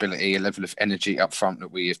 unpredictability, a level of energy up front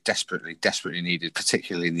that we have desperately needed,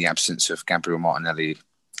 particularly in the absence of Gabriel Martinelli.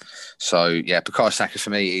 So, yeah, Bukayo Saka for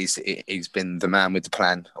me, he's been the man with the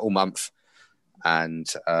plan all month,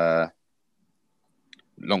 and long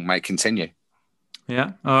may it continue.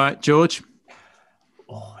 Yeah. All right, George.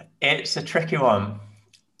 Oh, it's a tricky one.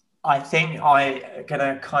 I think I'm going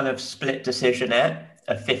to kind of split decision it,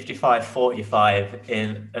 a 55-45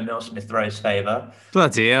 in Emil Smith-Rowe's favour.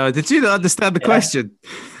 Bloody hell, did you not understand the question?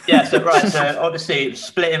 Yeah, so obviously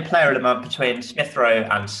splitting Player of the Month between Smith-Rowe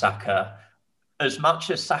and Saka. As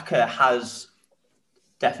much as Saka has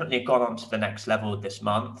definitely gone on to the next level this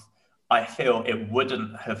month, I feel it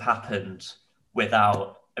wouldn't have happened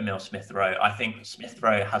without Emil Smith-Rowe. I think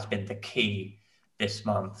Smith-Rowe has been the key this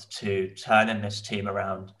month to turning this team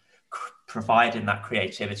around, providing that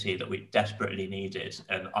creativity that we desperately needed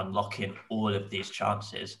and unlocking all of these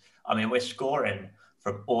chances. I mean, we're scoring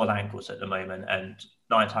from all angles at the moment, and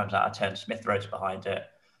 9 times out of 10, Smith-Rowe's behind it.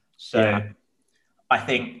 So I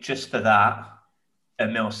think just for that,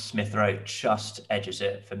 Emil Smith-Rowe just edges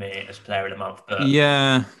it for me as Player of the Month. But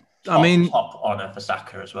yeah, top honour for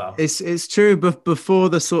Saka as well. It's true, but before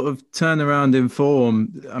the sort of turnaround in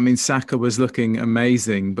form, I mean, Saka was looking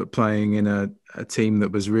amazing, but playing in a team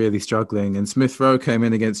that was really struggling. And Smith Rowe came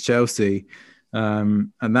in against Chelsea,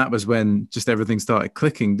 and that was when just everything started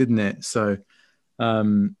clicking, didn't it? So,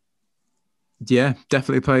 yeah,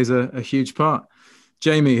 definitely plays a huge part.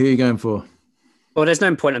 Jamie, who are you going for? Well, there's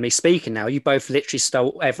no point in me speaking now. You both literally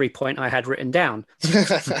stole every point I had written down.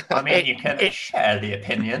 I mean, you can share the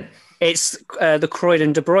opinion. It's the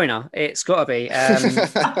Croydon De Bruyne. It's got to be.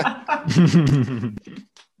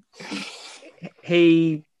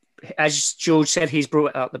 He, as George said, he's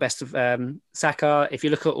brought out the best of Saka. If you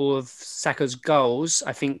look at all of Saka's goals,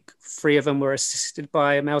 I think 3 of them were assisted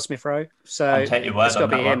by Mel Smith-Rowe. So I'll take your word on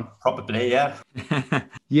that one. Probably, yeah.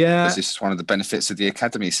 Yeah. This is one of the benefits of the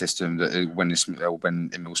academy system, that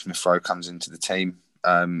when Emil Smith-Rowe comes into the team,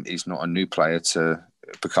 he's not a new player to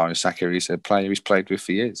Bukayo Saka. He's a player he's played with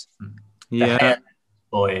for years. Yeah. The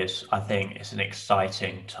boys, I think it's an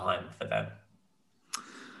exciting time for them.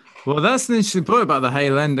 Well, that's an interesting point about the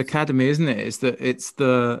Hale End Academy, isn't it? It's that it's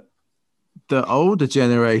the older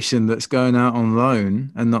generation that's going out on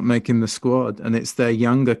loan and not making the squad, and it's their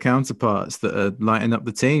younger counterparts that are lighting up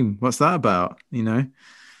the team. What's that about? You know,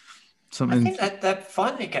 something. I think they're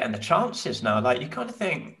finally getting the chances now. Like, you kind of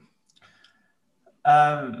think,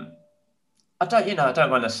 I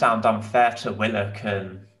don't want to sound unfair to Willock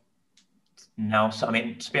and Nelson. I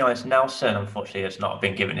mean, to be honest, Nelson unfortunately has not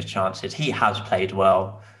been given his chances. He has played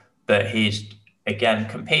well, but he's again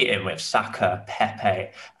competing with Saka,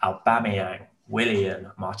 Pepe, Aubameyang,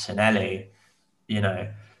 Willian, Martinelli. You know,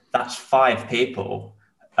 that's 5 people.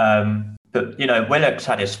 But you know, Willock's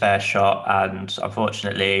had his fair shot, and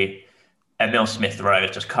unfortunately, Emil Smith-Rowe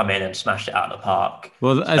has just come in and smashed it out of the park.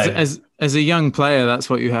 Well, as a young player, that's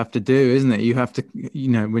what you have to do, isn't it? You have to, you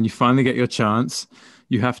know, when you finally get your chance,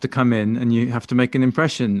 you have to come in and you have to make an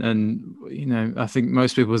impression. And, you know, I think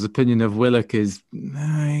most people's opinion of Willock is,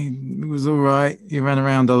 he was all right. He ran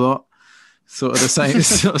around a lot. Sort of the same,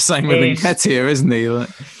 same with Nketiah, isn't he? Like,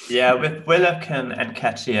 yeah, with Willock and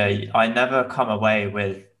Nketiah, I never come away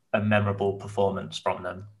with a memorable performance from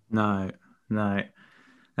them. No.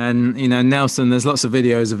 And, you know, Nelson, there's lots of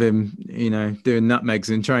videos of him, you know, doing nutmegs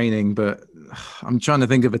in training, but I'm trying to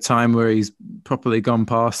think of a time where he's properly gone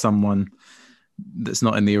past someone that's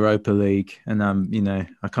not in the Europa League. And, you know,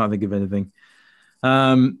 I can't think of anything.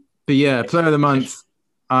 But yeah, player of the month,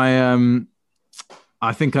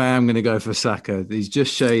 I think I am going to go for Saka. He's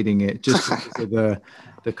just shading it just because of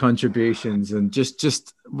the contributions, and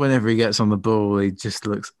just whenever he gets on the ball, he just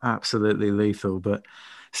looks absolutely lethal. But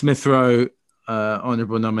Smith Rowe,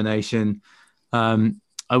 honourable nomination. I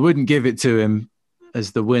wouldn't give it to him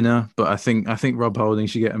as the winner, but I think Rob Holding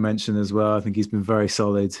should get a mention as well. I think he's been very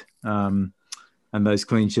solid, and those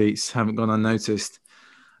clean sheets haven't gone unnoticed.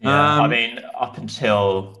 Yeah, I mean, up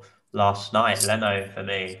until last night, Leno for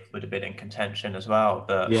me would have been in contention as well.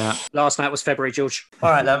 But yeah, last night was February, George.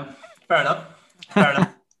 All right then, fair enough.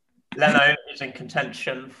 Leno is in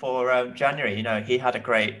contention for January. You know, he had a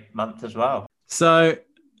great month as well. So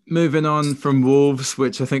moving on from Wolves,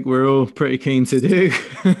 which I think we're all pretty keen to do.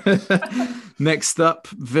 Next up,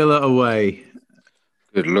 Villa away.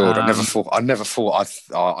 Good Lord, I never thought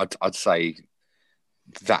I'd say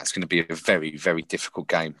that's going to be a very, very difficult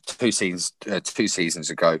game. 2 seasons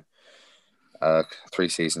ago, 3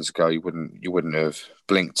 seasons ago, you wouldn't have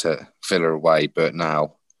blinked at Villa away, but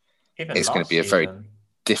now it's going to be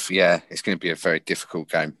it's going to be a very difficult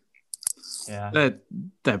game. Yeah,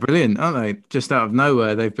 they're brilliant, aren't they? Just out of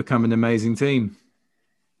nowhere, they've become an amazing team.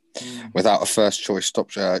 Without a first choice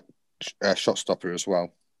shot stopper as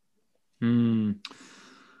well.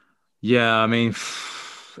 Yeah, I mean,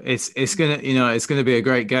 it's gonna be a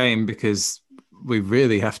great game because we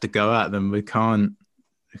really have to go at them. We can't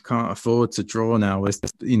afford to draw now. We're,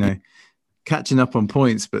 you know, catching up on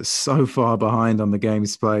points, but so far behind on the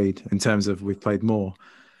games played in terms of we've played more.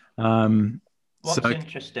 What's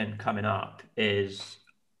interesting coming up is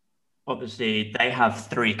obviously they have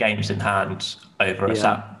 3 games in hand over us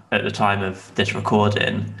at the time of this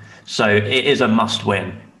recording. So it is a must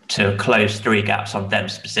win to close 3 gaps on them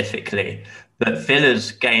specifically. But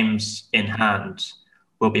Villa's games in hand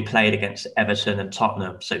will be played against Everton and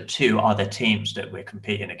Tottenham. So 2 other teams that we're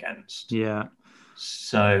competing against. Yeah.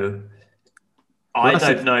 So I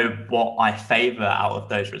don't know what I favour out of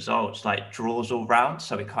those results, like draws all round,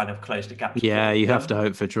 so we kind of close the gap. Yeah, you have to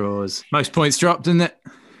hope for draws. Most points dropped, isn't it?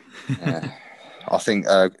 Yeah. I think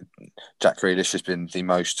Jack Grealish has been the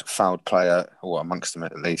most fouled player, or amongst them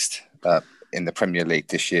at least, in the Premier League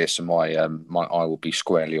this year. So my eye will be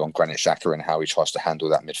squarely on Granit Xhaka and how he tries to handle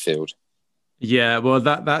that midfield. Yeah, well,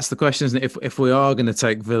 that's the question, isn't it? If we are going to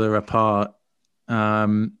take Villa apart,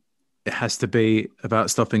 it has to be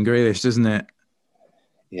about stopping Grealish, doesn't it?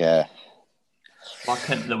 Yeah. Why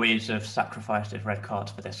couldn't Louise have sacrificed his red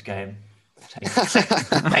cards for this game?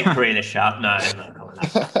 Take Grealish out. No, come on,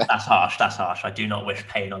 that's harsh. That's harsh. I do not wish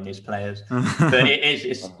pain on these players. But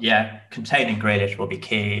containing Grealish will be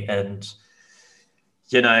key. And,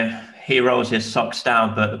 he rolls his socks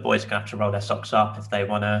down, but the boys are going to have to roll their socks up if they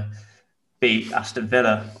want to beat Aston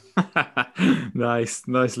Villa. Nice.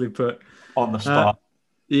 Nicely put. On the spot.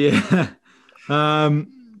 Yeah. I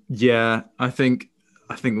think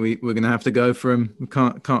we're going to have to go for him. We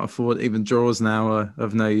can't afford even draws now are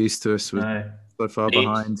of no use to us. We're so far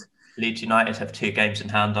behind. Leeds United have 2 games in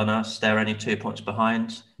hand on us. They're only 2 points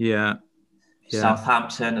behind. Yeah.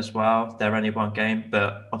 Southampton as well. They're only 1 game,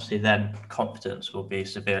 but obviously then confidence will be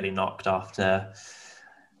severely knocked after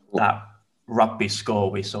that rugby score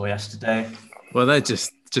we saw yesterday. Well, they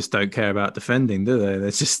just don't care about defending, do they?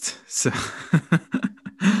 They're just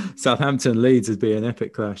Southampton Leeds would be an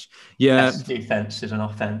epic clash. Yeah, Best defense is an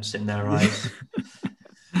offense in their eyes.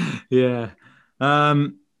 Yeah.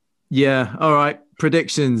 All right.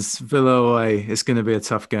 Predictions: Villa away. It's going to be a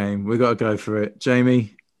tough game. We got to go for it.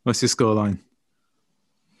 Jamie, what's your scoreline?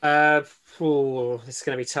 It's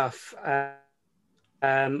going to be tough. I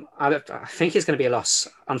think it's going to be a loss.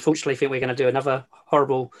 Unfortunately, I think we're going to do another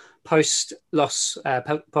horrible post-loss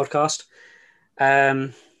podcast.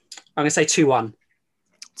 I'm going to say 2-1.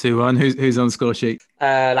 2-1. Who's on the score sheet?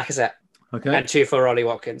 Lacazette. Okay. And 2 for Ollie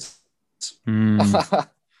Watkins.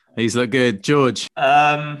 He's looked good. George?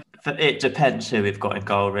 It depends who we've got in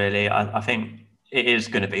goal, really. I think it is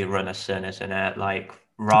going to be Runarsson, isn't it? Like,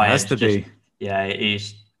 Ryan has to be. Yeah,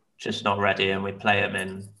 he's just not ready, and we play him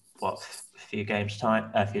in, a few days'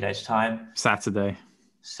 time? Saturday.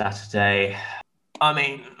 I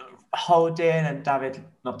mean, Holding and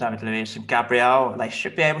not David Luiz and Gabriel, they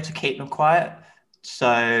should be able to keep them quiet.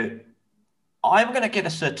 So I'm going to give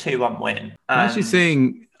us a 2-1 win. I'm actually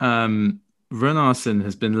seeing Runarsson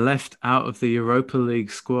has been left out of the Europa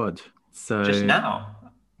League squad. So just now?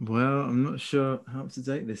 Well, I'm not sure how up to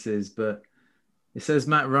date this is, but it says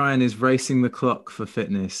Matt Ryan is racing the clock for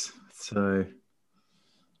fitness. So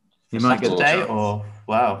he might get Saturday or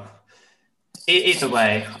wow. Either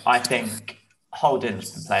way, I think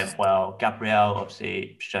Holding's been playing well. Gabriel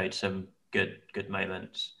obviously showed some good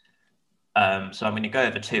moments. So I'm going to go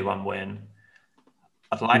over 2-1 win.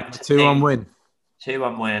 I'd like to 2-1 win.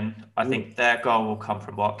 2-1 win. I think their goal will come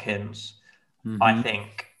from Watkins. Mm-hmm. I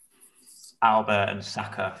think Albert and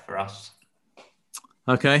Saka for us.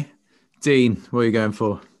 Okay. Dean, what are you going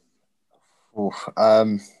for?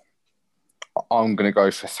 I'm going to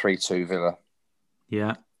go for 3-2 Villa.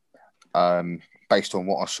 Yeah. Based on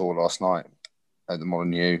what I saw last night at the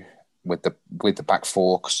Molineux with the back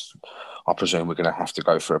four, 'cause I presume we're going to have to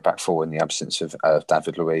go for a back four in the absence of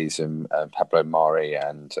David Luiz and Pablo Mari,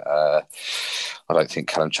 and I don't think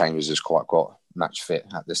Callum Chambers has quite got match fit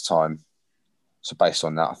at this time. So based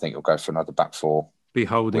on that, I think he'll go for another back four. Be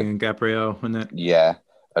Holding and Gabriel, wouldn't it? Yeah,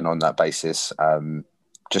 and on that basis,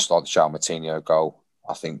 just like the João Moutinho goal,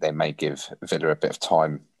 I think they may give Villa a bit of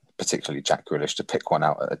time, particularly Jack Grealish, to pick one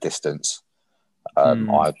out at a distance.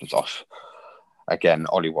 Again,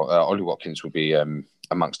 Ollie Watkins will be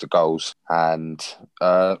amongst the goals. And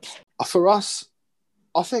for us,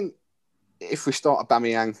 I think if we start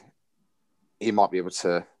Aubameyang, he might be able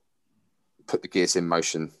to put the gears in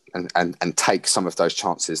motion and take some of those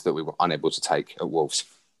chances that we were unable to take at Wolves.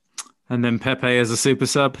 And then Pepe as a super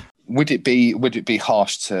sub? Would it be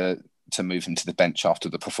harsh to move him to the bench after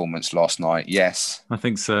the performance last night? Yes. I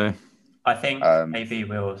think so. I think maybe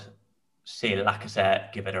we'll see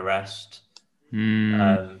Lacazette give it a rest.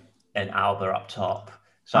 And Alba up top.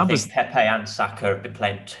 So I think Pepe and Saka have been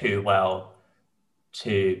playing too well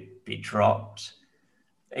to be dropped.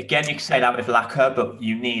 Again, you can say that with Laka, but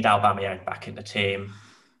you need Aubameyang back in the team.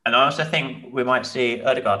 And I also think we might see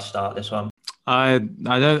Odegaard start this one. I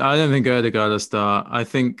don't think Odegaard will start. I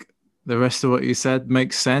think the rest of what you said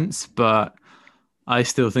makes sense, but I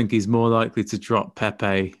still think he's more likely to drop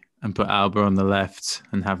Pepe and put Alba on the left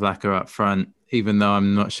and have Laka up front. Even though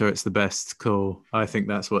I'm not sure it's the best call, I think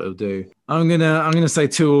that's what he'll do. I'm gonna say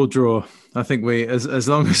 2-2 draw. I think we, as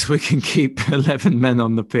long as we can keep 11 men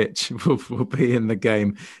on the pitch, we'll be in the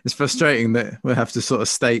game. It's frustrating that we have to sort of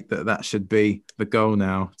state that should be the goal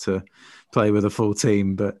now, to play with a full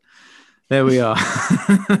team, but there we are.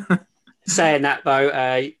 Saying that though,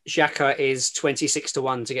 Xhaka is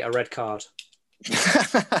 26-1 to get a red card.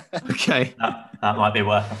 Okay, that might be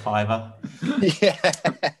worth a fiver. Yeah.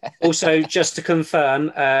 Also, just to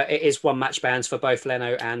confirm, it is one match bans for both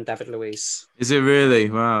Leno and David Luiz. Is it really?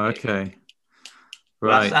 Wow. Okay.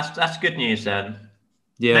 Well, Right. that's good news then.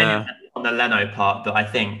 Yeah. Mainly on the Leno part, but I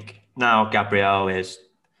think now Gabriel is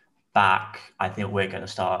back. I think we're going to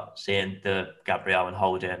start seeing the Gabriel and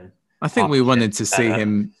Holding. I think we wanted to see better.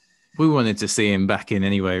 him. We wanted to see him back in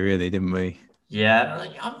anyway, really, didn't we? Yeah,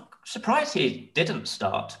 I'm surprised he didn't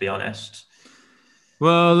start, to be honest.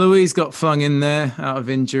 Well, Louise got flung in there out of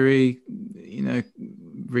injury,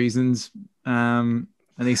 reasons, and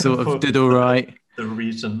he sort of did all right. The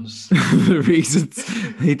reasons. The reasons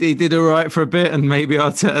he did all right for a bit, and maybe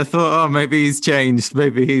Arteta thought, oh, maybe he's changed,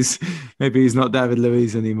 maybe he's not David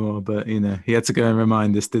Luiz anymore. But he had to go and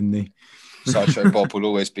remind us, didn't he? Sideshow Bob will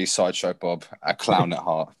always be Sideshow Bob, a clown at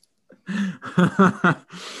heart.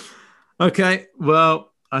 Okay,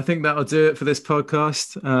 well, I think that'll do it for this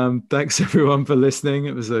podcast. Thanks everyone for listening.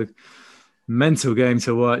 It was a mental game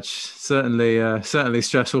to watch. Certainly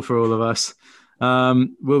stressful for all of us.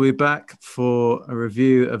 We'll be back for a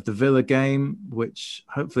review of the Villa game, which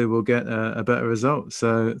hopefully will get a better result.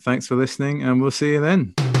 So thanks for listening, and we'll see you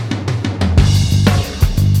then.